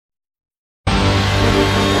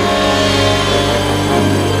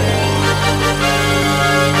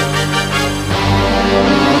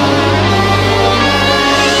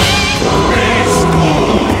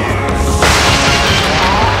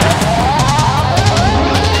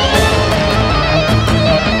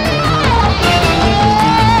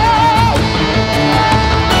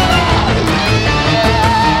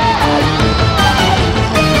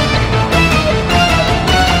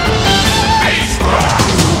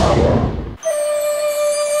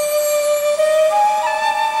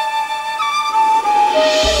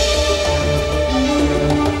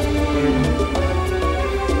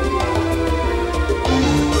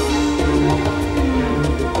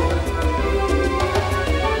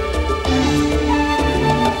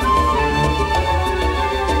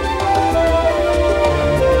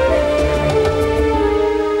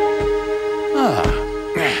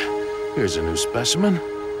specimen?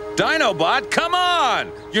 Dinobot, come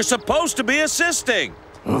on! You're supposed to be assisting!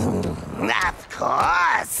 Of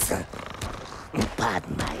course.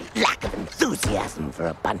 Pardon my lack of enthusiasm for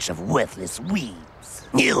a bunch of worthless weebs.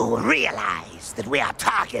 You realize that we are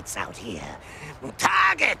targets out here.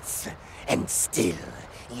 Targets! And still,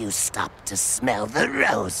 you stop to smell the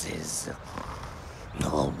roses.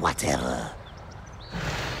 Or whatever.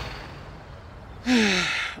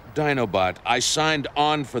 Dinobot, I signed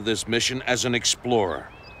on for this mission as an explorer.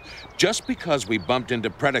 Just because we bumped into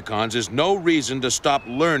Predacons is no reason to stop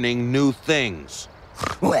learning new things.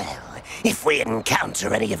 Well, if we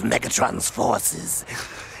encounter any of Megatron's forces,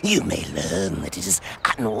 you may learn that it is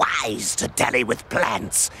unwise to dally with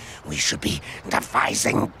plants. We should be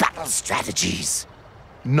devising battle strategies.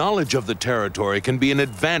 Knowledge of the territory can be an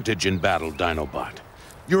advantage in battle, Dinobot.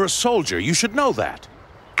 You're a soldier, you should know that.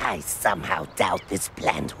 I somehow doubt this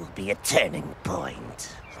plant will be a turning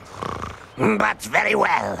point. But very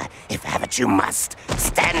well, if have it you must,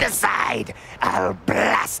 stand aside. I'll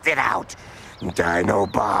blast it out.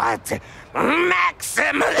 Dinobot,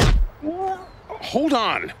 Maximus! Hold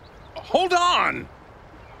on! Hold on!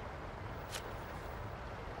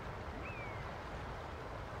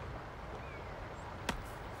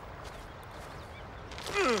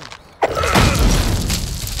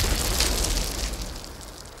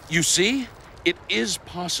 You see? It is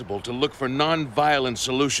possible to look for non-violent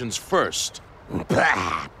solutions first.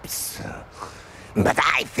 Perhaps. But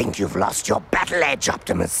I think you've lost your battle edge,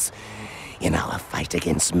 Optimus. In our fight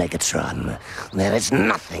against Megatron, there is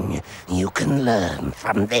nothing you can learn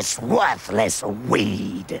from this worthless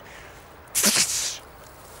weed.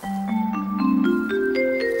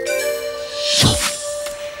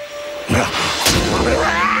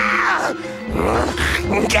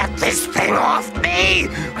 Get this thing off me!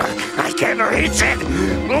 I can reach it!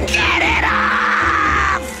 Get it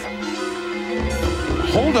off!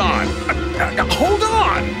 Hold on! Hold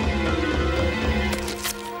on!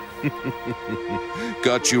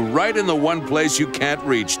 Got you right in the one place you can't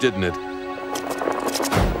reach, didn't it?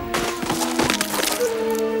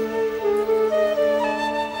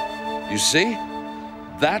 You see?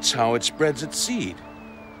 That's how it spreads its seed.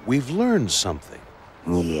 We've learned something.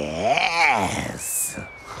 Yes.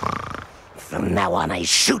 From now on, I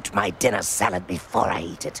shoot my dinner salad before I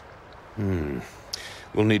eat it.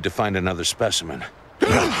 We'll need to find another specimen.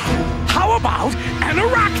 How about an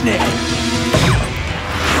arachnid?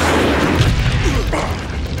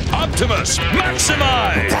 Optimus,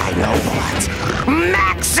 maximize! I know what.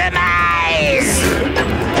 Maximize!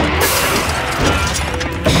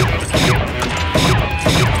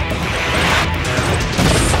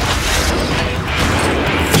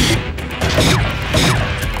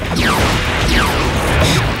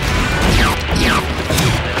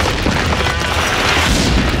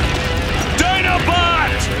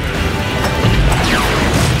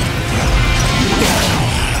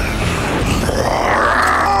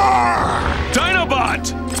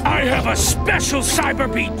 I have a special cyber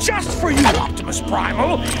beat just for you, Optimus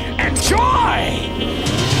Primal. Enjoy!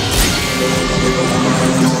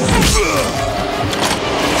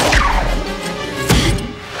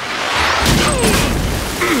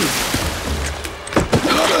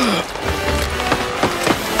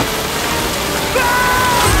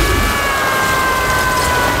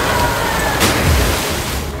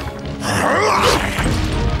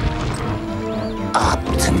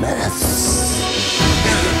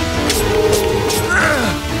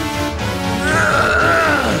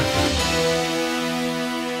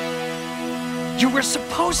 You were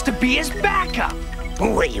supposed to be his backup!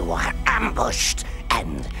 We were ambushed,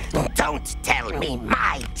 and don't tell me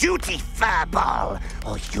my duty, Furball,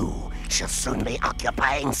 or you shall soon be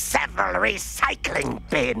occupying several recycling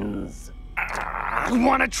bins.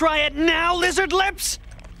 Wanna try it now, Lizard Lips?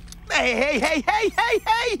 Hey,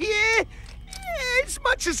 yeah. As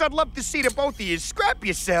much as I'd love to see the both of you scrap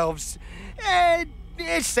yourselves,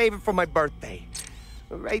 save it for my birthday.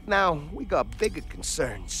 Right now, we got bigger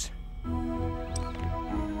concerns.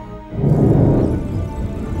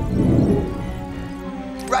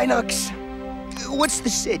 Rhinox, what's the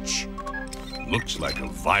sitch? Looks like a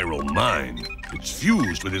viral mind. It's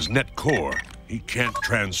fused with his net core. He can't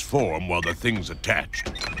transform while the thing's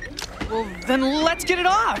attached. Well, then let's get it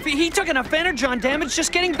off. He took enough energon damage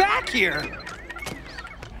just getting back here.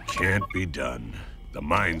 Can't be done. The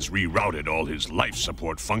mind's rerouted all his life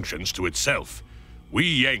support functions to itself. We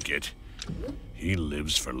yank it. He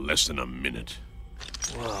lives for less than a minute.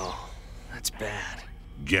 Whoa, that's bad.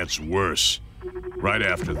 Gets worse. Right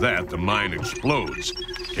after that, the mine explodes,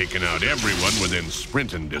 taking out everyone within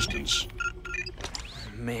sprinting distance.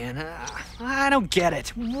 Man, I don't get it.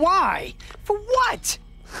 Why? For what?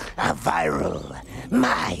 A viral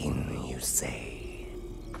mine, you say?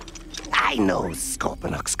 I know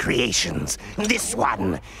Scorponok's creations. This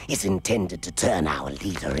one is intended to turn our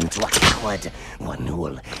leader into a coward, one who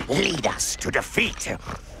will lead us to defeat.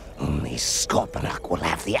 Only Scorponok will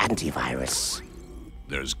have the antivirus.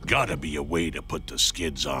 There's gotta be a way to put the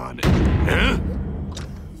skids on. Huh?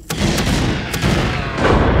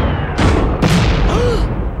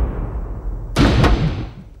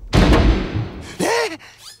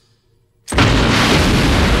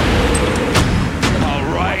 All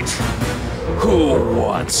right. Who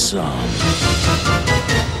wants some?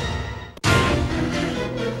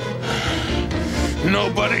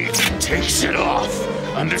 Nobody takes it off.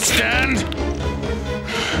 Understand?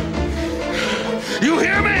 You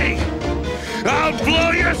hear me? I'll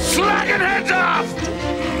blow your slacking heads